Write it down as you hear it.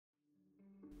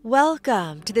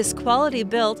Welcome to this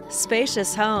quality-built,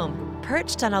 spacious home,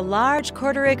 perched on a large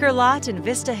quarter-acre lot in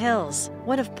Vista Hills,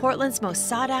 one of Portland's most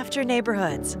sought-after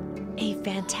neighborhoods. A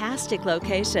fantastic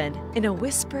location in a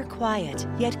whisper-quiet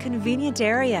yet convenient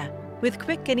area, with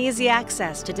quick and easy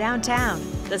access to downtown,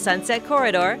 the Sunset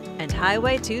Corridor, and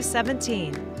Highway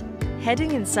 217.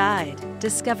 Heading inside,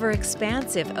 discover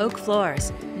expansive oak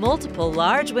floors, multiple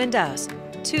large windows,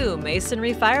 2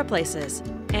 masonry fireplaces,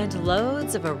 and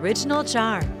loads of original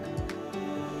charm.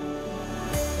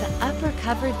 The upper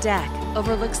covered deck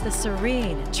overlooks the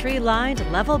serene, tree-lined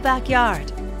level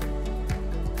backyard.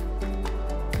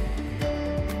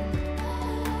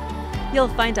 You'll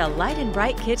find a light and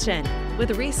bright kitchen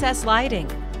with recessed lighting,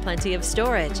 plenty of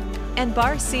storage, and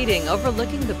bar seating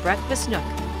overlooking the breakfast nook.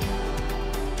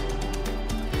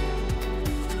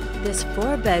 This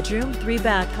 4-bedroom,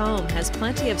 3-bath home has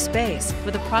plenty of space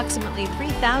with approximately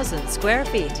 3,000 square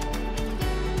feet.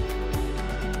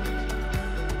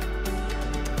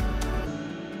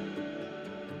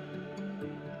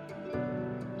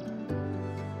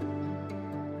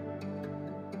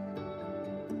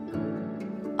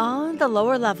 On the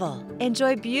lower level,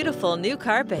 enjoy beautiful new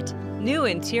carpet, new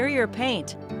interior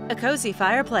paint, a cozy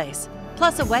fireplace,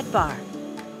 plus a wet bar.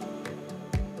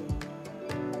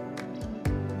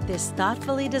 This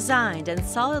thoughtfully designed and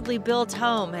solidly built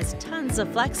home has tons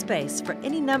of flex space for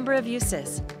any number of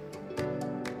uses.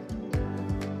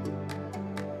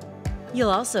 You'll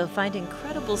also find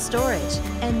incredible storage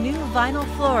and new vinyl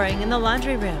flooring in the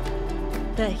laundry room.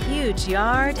 The huge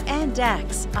yard and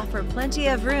decks offer plenty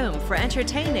of room for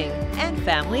entertaining and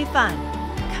family fun.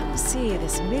 Come see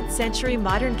this mid-century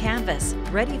modern canvas,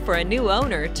 ready for a new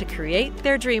owner to create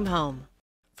their dream home.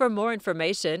 For more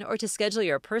information or to schedule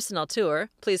your personal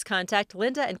tour, please contact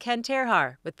Linda and Ken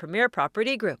Terhaar with Premier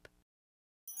Property Group.